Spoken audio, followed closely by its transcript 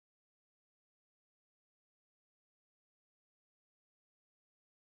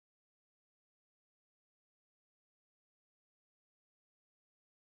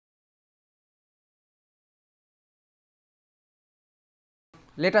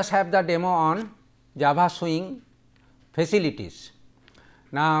let us have the demo on Java Swing facilities.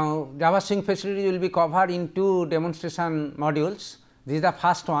 Now, Java Swing facilities will be covered in 2 demonstration modules. This is the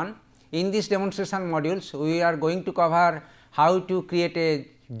first one. In this demonstration modules, we are going to cover how to create a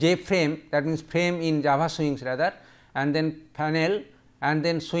J frame, that means frame in Java Swings rather, and then panel, and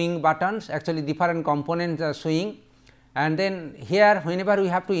then swing buttons, actually different components are swing. And then here whenever we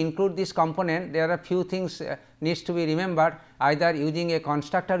have to include this component, there are few things needs to be remembered, either using a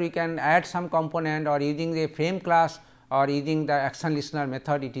constructor we can add some component, or using a frame class, or using the action listener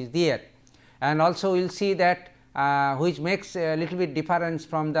method it is there. And also we will see that which makes a little bit difference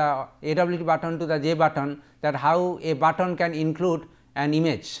from the AWT button to the J button, that how a button can include an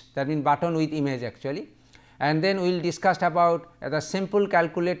image, that means button with image actually. And then we will discuss about the simple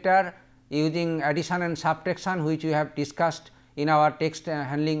calculator using addition and subtraction, which we have discussed in our text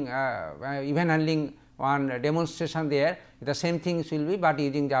handling event handling one demonstration there. The same things will be, but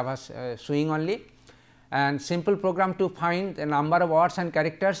using Java Swing only. And simple program to find the number of words and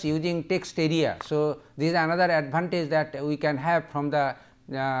characters using text area. So, this is another advantage that we can have from the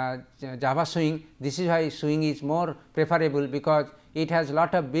Java Swing. This is why Swing is more preferable, because it has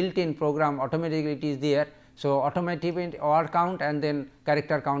lot of built in program, automatically it is there. So, automatic word count and then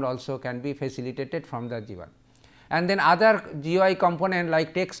character count also can be facilitated from the G1. And then other GUI component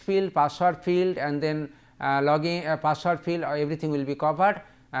like text field, password field, and then login password field, everything will be covered.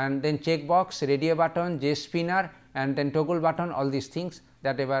 And then checkbox, radio button, J spinner, and then toggle button, all these things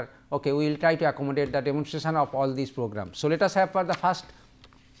that ever. Okay, we will try to accommodate the demonstration of all these programs. So, let us have for the first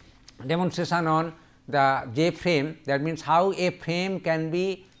demonstration on the J frame, that means how a frame can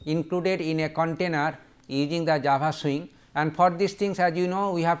be included in a container using the Java Swing. And for these things, as you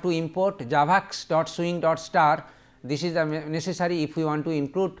know, we have to import javax.swing.star. This is the necessary if we want to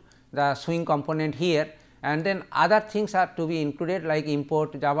include the swing component here. And then other things are to be included like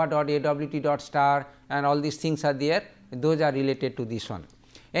import java.awt.star, and all these things are there, those are related to this one.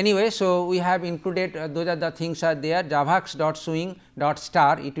 Anyway, so we have included those are the things are there,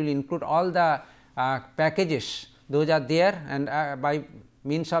 javax.swing.star, it will include all the packages, those are there, and by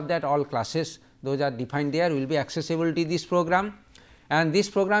means of that all classes those are defined there will be accessible to this program. And this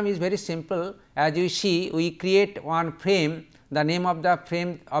program is very simple. As you see, we create one frame, the name of the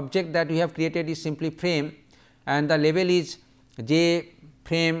frame object that we have created is simply frame, and the label is J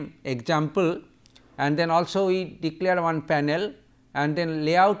frame example, and then also we declare one panel, and then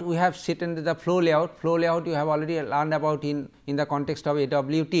layout we have set into the flow layout. Flow layout you have already learned about in the context of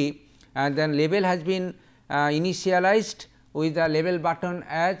AWT, and then label has been initialized with the label button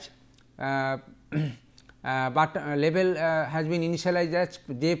as label has been initialized as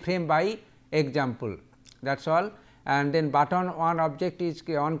J frame by example, that is all. And then button one object is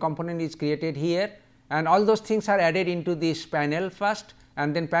one component is created here, and all those things are added into this panel first,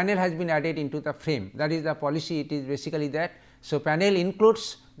 and then panel has been added into the frame. That is the policy, it is basically that. So, panel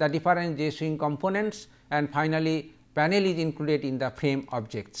includes the different J swing components, and finally, panel is included in the frame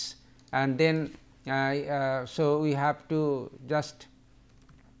objects. And then so we have to just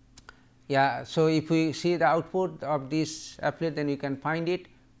so if we see the output of this applet, then you can find it,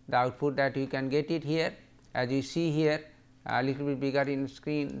 the output that you can get it here, as you see here a little bit bigger in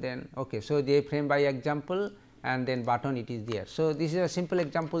screen. Then okay, so J frame by example, and then button it is there. So, this is a simple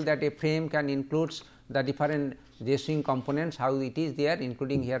example that a frame can includes the different J swing components, how it is there,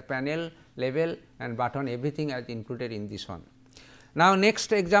 including here panel, label, and button, everything is included in this one. Now,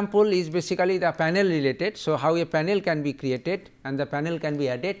 next example is basically the panel related. So, how a panel can be created and the panel can be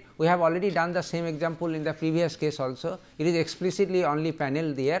added. We have already done the same example in the previous case also, it is explicitly only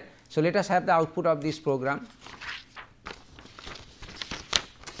panel there. So, let us have the output of this program,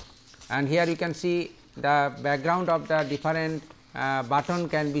 and here you can see the background of the different button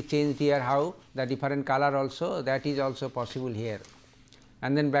can be changed here, how the different color also, that is also possible here.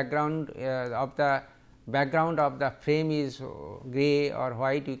 And then background of the frame is gray or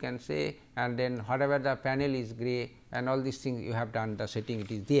white, you can say, and then whatever the panel is gray, and all these things you have done the setting,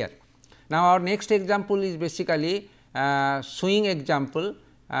 it is there. Now, our next example is basically swing example.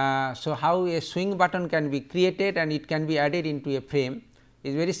 So, how a swing button can be created and it can be added into a frame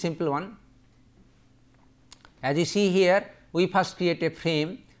is very simple one. As you see here, we first create a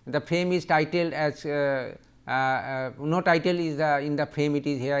frame, the frame is titled as no title is in the frame, it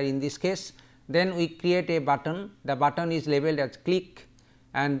is here in this case. Then we create a button, the button is labeled as click,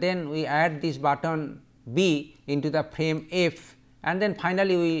 and then we add this button B into the frame F, and then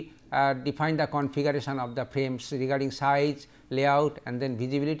finally we define the configuration of the frames regarding size, layout, and then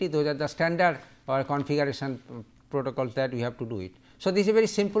visibility. Those are the standard or configuration protocols that we have to do it. So, this is a very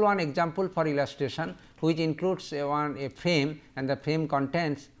simple one example for illustration, which includes a frame, and the frame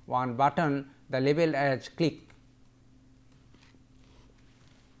contains one button, the label as click.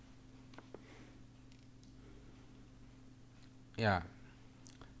 Yeah,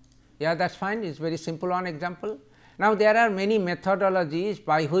 that is fine. It is very simple one example. Now, there are many methodologies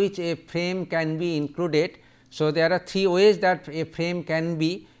by which a frame can be included. So, there are 3 ways that a frame can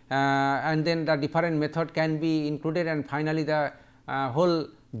be, and then the different method can be included, and finally, the whole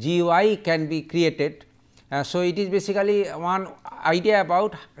GUI can be created. So, it is basically one idea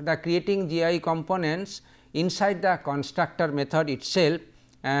about the creating GUI components inside the constructor method itself,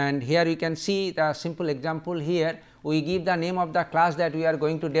 and here we can see the simple example here. We give the name of the class that we are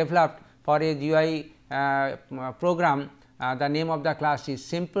going to develop for a GUI program. The name of the class is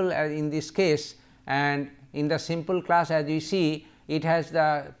simple in this case, and in the simple class, as you see, it has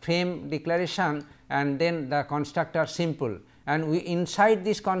the frame declaration and then the constructor simple, and we inside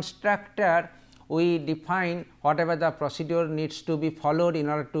this constructor we define whatever the procedure needs to be followed in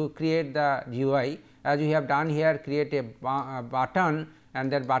order to create the GUI. As we have done here, create a button,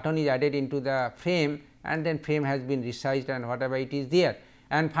 and that button is added into the frame, and then frame has been resized and whatever it is there.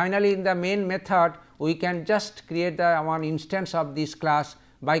 And finally, in the main method we can just create the one instance of this class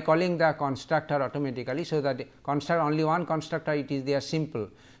by calling the constructor automatically. So, that constructor only one constructor, it is there simple.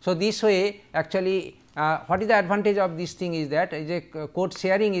 So, this way actually what is the advantage of this thing is that a code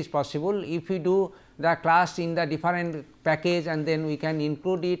sharing is possible. If we do the class in the different package, and then we can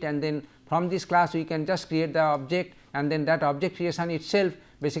include it, and then from this class we can just create the object, and then that object creation itself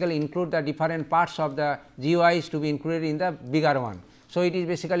basically include the different parts of the GUIs to be included in the bigger one. So, it is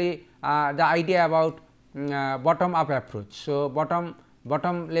basically the idea about bottom up approach. So, bottom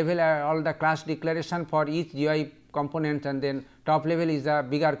level are all the class declaration for each GUI component, and then top level is the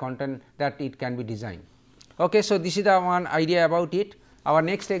bigger content that it can be designed. Okay, so, this is the one idea about it. Our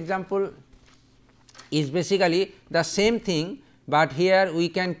next example is basically the same thing, but here we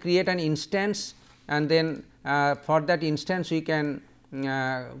can create an instance, and then for that instance we can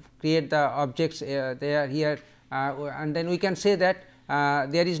create the objects there here, and then we can say that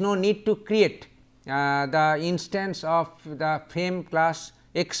there is no need to create the instance of the frame class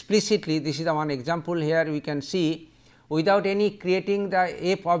explicitly. This is the one example here we can see without any creating the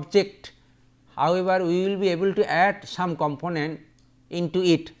f object. However, we will be able to add some component into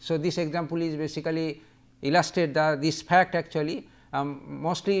it. So, this example is basically illustrate this fact actually.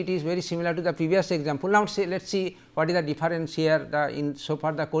 Mostly it is very similar to the previous example. Now, let us see what is the difference here in so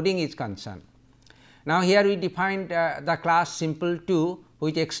far the coding is concerned. Now, here we defined the class simple2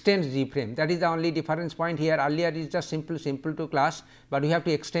 which extends GFrame, that is the only difference point here. Earlier it is just simple2 class, but we have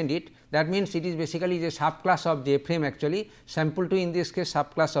to extend it. That means, it is basically a subclass of JFrame actually, sample2 in this case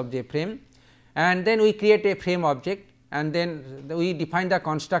subclass of JFrame, and then we create a frame object, and then we define the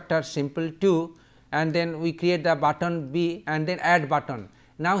constructor simple2, and then we create the button B, and then add button.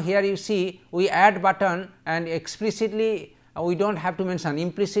 Now, here you see we add button, and explicitly we do not have to mention,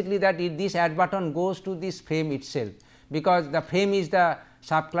 implicitly that this add button goes to this frame itself, because the frame is the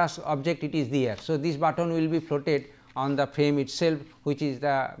subclass object, it is there. So, this button will be floated on the frame itself, which is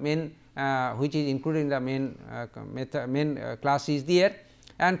the main which is included in the main class is there.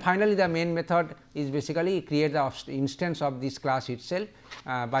 And finally, the main method is basically create the instance of this class itself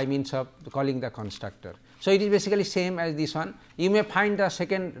by means of calling the constructor. So, it is basically same as this one. You may find the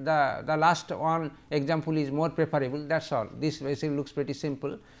second the last one example is more preferable, that is all. This basically looks pretty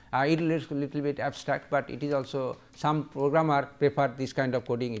simple. It looks a little bit abstract, but it is also some programmer prefer this kind of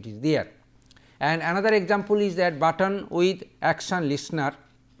coding, it is there. And another example is that button with action listener.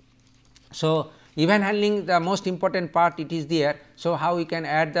 So, event handling, the most important part, it is there. So, how we can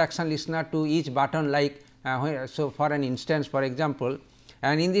add the action listener to each button, like so for an instance for example,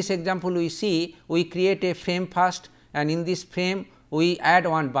 and in this example we see we create a frame first, and in this frame we add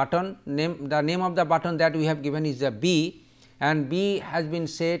one button, the name of the button that we have given is the B, and B has been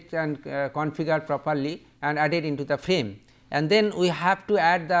set and configured properly and added into the frame. And then we have to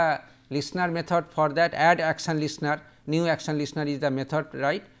add the listener method for that, add action listener, new action listener is the method,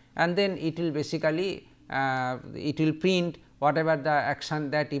 right, and then it will basically it will print whatever the action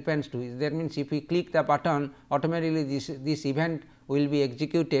that depends to. That means, if we click the button, automatically this event will be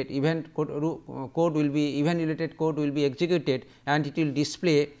executed, event code will be event related code will be executed, and it will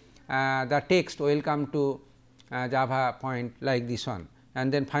display the text welcome to Java point like this one,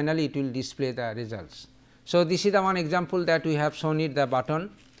 and then finally it will display the results. So, this is the one example that we have shown it, the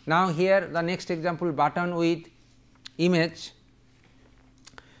button. Now, here the next example, button with image.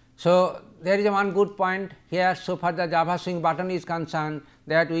 So, there is a one good point here. So far the Java Swing button is concerned,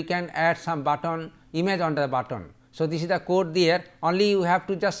 that we can add some button image on the button. So, this is the code there, only you have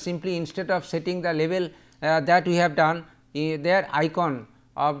to just simply instead of setting the label that we have done their icon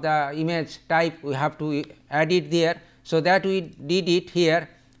of the image type we have to add it there. So, that we did it here,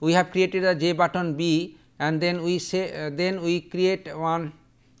 we have created a J button B, and then we say then we create one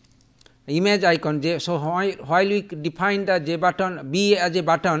image icon J. So, while we define the J button B as a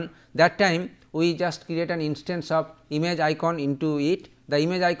button, that time we just create an instance of image icon into it. The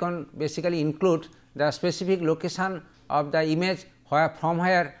image icon basically includes the specific location of the image from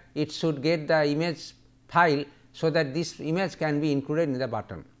where it should get the image file. So, that this image can be included in the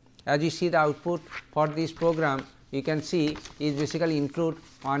button. As you see the output for this program, you can see is basically include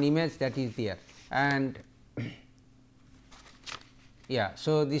one image that is there, and yeah.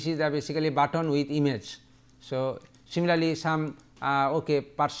 So, this is the basically button with image. So, similarly some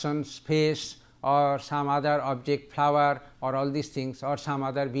person's face or some other object flower or all these things or some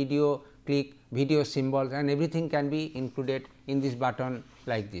other video click, video symbols, and everything can be included in this button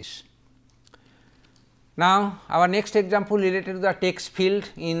like this. Now, our next example related to the text field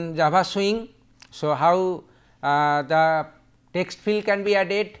in Java Swing. So, how the text field can be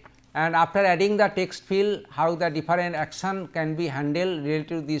added, and after adding the text field how the different action can be handled related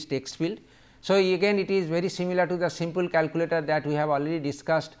to this text field. So, again it is very similar to the simple calculator that we have already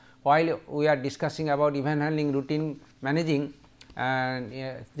discussed while we are discussing about event handling routine managing, and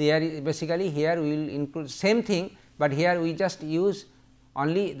there is basically here we will include same thing, but here we just use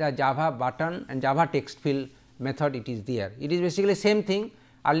only the Java button and Java text field method it is there. It is basically same thing.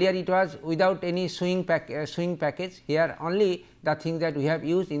 Earlier it was without any swing package, here only the thing that we have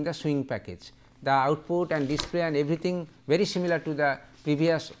used in the swing package. The output and display and everything very similar to the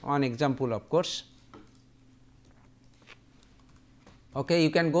previous one example of course. Okay, you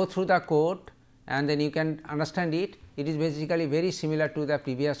can go through the code and then you can understand it. It is basically very similar to the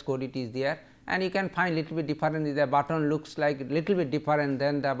previous code it is there, and you can find little bit different. The button looks like little bit different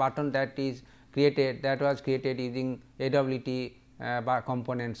than the button that is created, that was created using AWT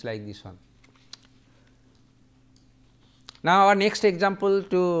components like this one. Now, our next example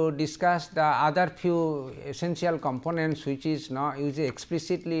to discuss the other few essential components which is not used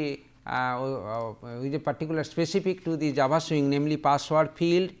explicitly with a particular specific to the Java Swing, namely password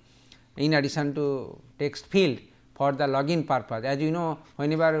field in addition to text field for the login purpose. As you know,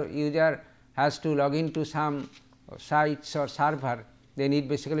 whenever user has to log into some sites or server, they need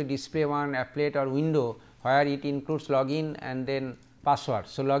basically display one applet or window where it includes login and then password.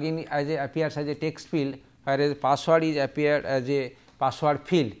 So, login appears as a text field, whereas password is appeared as a password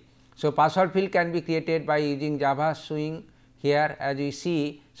field. So, password field can be created by using Java Swing here as we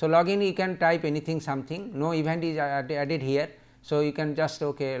see. So, login you can type anything something, no event is added here. So, you can just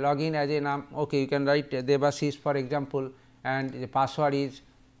login as a name, you can write Devasis for example, and the password is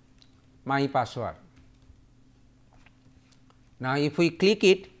my password. Now, if we click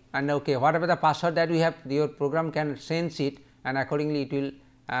it and whatever the password that we have, your program can sense it and accordingly it will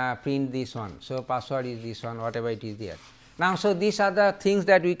print this one. So, password is this one, whatever it is there. Now, so these are the things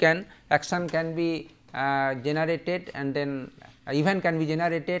that we can action can be generated, and then event can be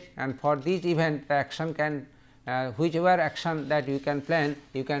generated, and for this event the action can whichever action that you can plan,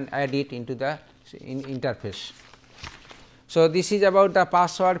 you can add it into the interface. So, this is about the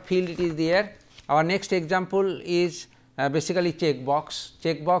password field, it is there. Our next example is basically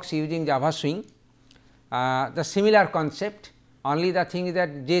checkbox using Java Swing. The similar concept, only the thing is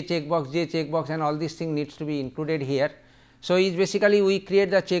that J checkbox and all these things needs to be included here. So, is basically we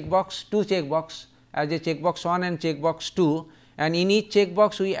create the checkbox, two checkbox as a checkbox 1 and checkbox 2, and in each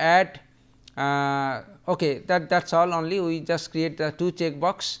checkbox we add that's all, only we just create the two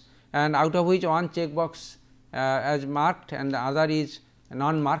checkbox, and out of which one checkbox as marked and the other is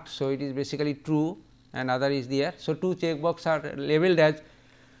non marked. So, it is basically true and other is there. So, two checkbox are labeled as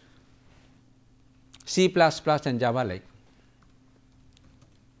C++ and Java like.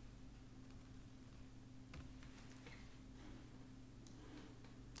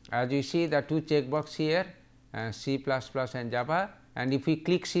 As you see the two checkbox here C++ and Java, and if we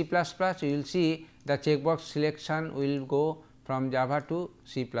click C++, you will see the checkbox selection will go from Java to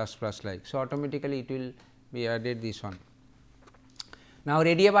C++ like. So, automatically it will be added this one. Now,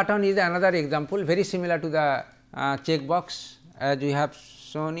 radio button is another example very similar to the checkbox as we have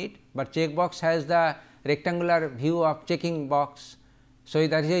shown it, but checkbox has the rectangular view of checking box. So,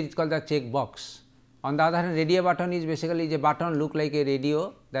 that is it is called the checkbox. On the other hand, radio button is basically a button look like a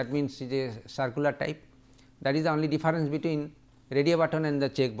radio, that means it is a circular type. That is the only difference between radio button and the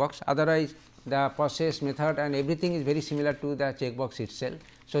checkbox. Otherwise, the process method and everything is very similar to the checkbox itself.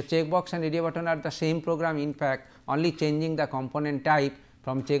 So, checkbox and radio button are the same program, in fact only changing the component type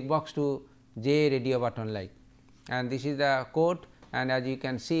from checkbox to J radio button like. and this is the code, and as you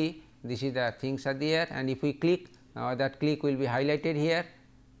can see this is the things are there, and if we click that click will be highlighted here.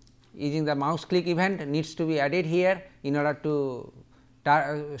 Using the mouse click event needs to be added here in order to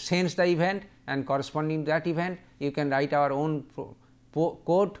sense the event, and corresponding to that event you can write our own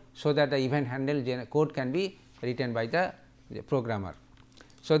code, so that the event handle code can be written by the programmer.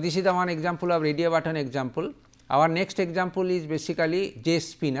 So, this is the one example of radio button example. Our next example is basically J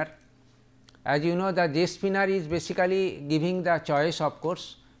spinner. As you know, the J spinner is basically giving the choice of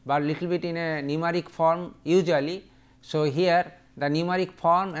course, but little bit in a numeric form usually. So, here the numeric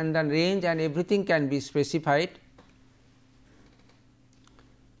form and the range and everything can be specified.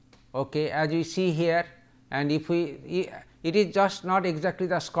 Okay, as we see here, and if we it is just not exactly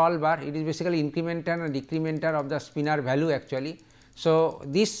the scroll bar, it is basically incrementer and decrementer of the spinner value actually. So,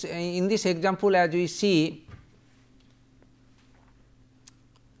 this in this example as we see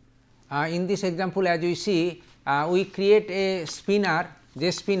we create a spinner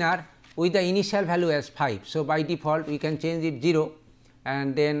J spinner with the initial value as 5. So, by default we can change it 0,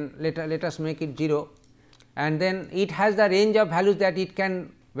 and then let us make it 0, and then it has the range of values that it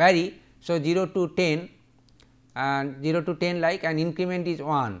can vary. So, 0 to 10 and 0 to 10 like, and increment is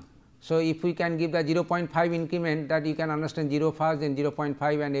 1. So, if we can give the 0.5 increment, that you can understand 0 first, then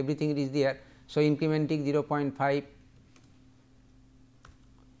 0.5 and everything is there. So, incrementing 0.5.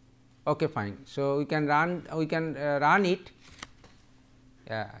 Okay, fine. So, we can run it.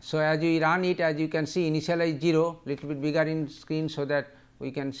 Yeah. So, as we run it, as you can see initialize 0, little bit bigger in screen, so that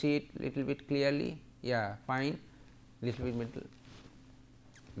we can see it little bit clearly. Yeah, fine, little bit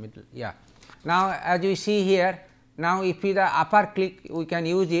middle. Yeah. Now, as you see here, now if we the upper click we can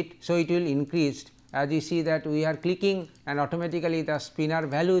use it. So, it will increase, as you see that we are clicking, and automatically the spinner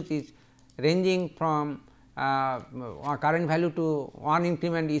values is ranging from current value to 1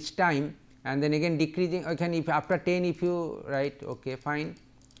 increment each time, and then again decreasing again if after 10 if you write. Okay, fine,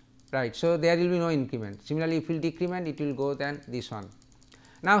 right. So, there will be no increment. Similarly, if you decrement it will go than this one.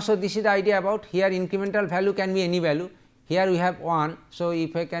 Now, so this is the idea about here incremental value can be any value. Here we have 1. So,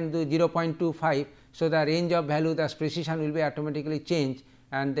 if I can do 0.25, so the range of value, the precision will be automatically changed,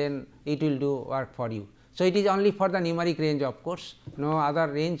 and then it will do work for you. So, it is only for the numeric range of course, no other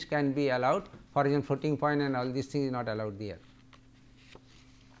range can be allowed, for example, floating point and all these things is not allowed there.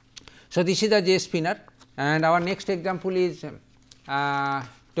 So, this is the J spinner, and our next example is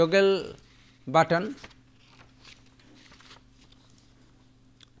toggle button.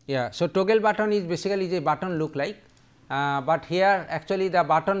 Yeah. So, toggle button is basically a button look like, but here actually the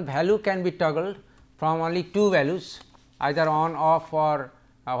button value can be toggled from only 2 values, either on, off, or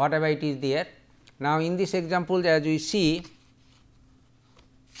whatever it is there. Now, in this example as we see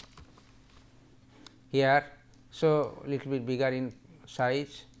here, so little bit bigger in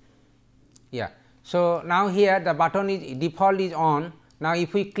size. Yeah. So, now here the button is default is on. Now,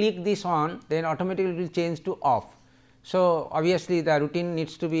 if we click this on, then automatically it will change to off. So, obviously, the routine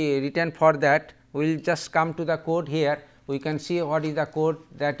needs to be written for that. We will just come to the code here. We can see what is the code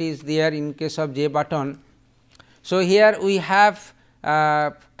that is there in case of J button. So, here we have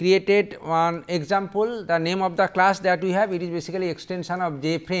created one example. The name of the class that we have, it is basically extension of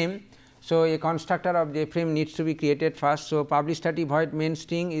J frame. So, a constructor of J frame needs to be created first. So, public static void main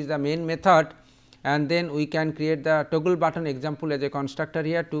string is the main method, and then we can create the toggle button example as a constructor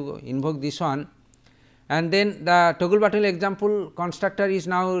here to invoke this one. And then the toggle button example constructor is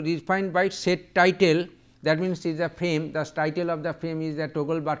now defined by set title, that means is the frame, the title of the frame is the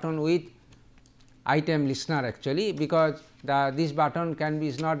toggle button with item listener actually, because this button can be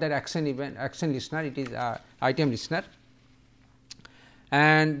is not that action listener, it is item listener.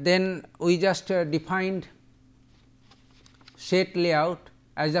 And then we just defined set layout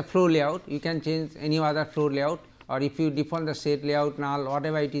as the flow layout. You can change any other flow layout, or if you define the set layout null,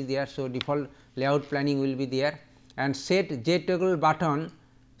 whatever it is there. So, default layout planning will be there, and set J toggle button,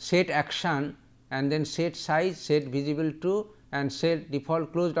 set action, and then set size, set visible to, and set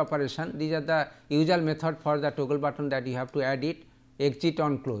default closed operation. These are the usual method for the toggle button that you have to add it, exit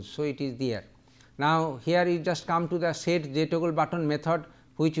on close. So, it is there. Now, here you just come to the set J toggle button method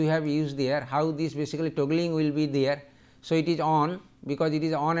which we have used there, how this basically toggling will be there. So, it is on because it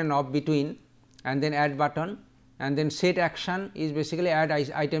is on and off between, and then add button, and then set action is basically add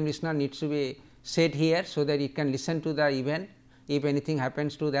item listener needs to be set here, so that it can listen to the event if anything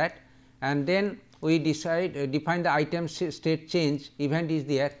happens to that, and then we define the item state change event is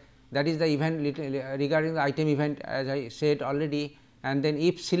there, that is the event regarding the item event as I said already, and then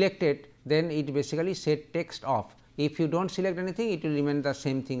if selected then it basically set text off. If you do not select anything, it will remain the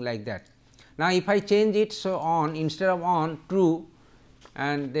same thing like that. Now, if I change it, so on instead of on true,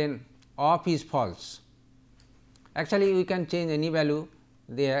 and then off is false. Actually, we can change any value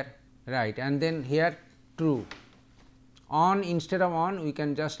there, right, and then here true. On instead of on, we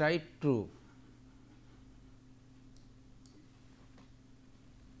can just write true.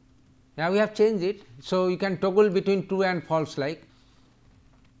 Now, we have changed it. So, you can toggle between true and false like.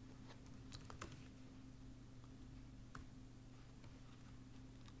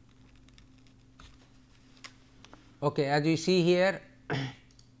 Okay, as you see here,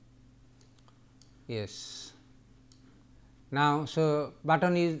 yes. Now, so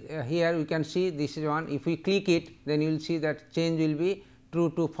button is here, we can see this is one. If we click it, then you will see that change will be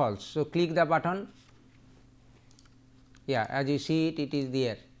true to false. So, click the button, yeah, as you see it, it is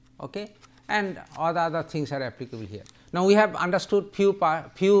there, okay, and all the other things are applicable here. Now, we have understood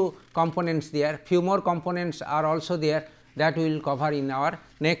few components there, few more components are also there, that we will cover in our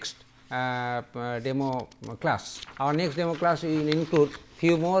next demo class. Our next demo class will include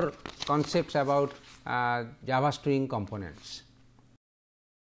few more concepts about Java string components.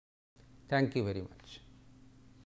 Thank you very much.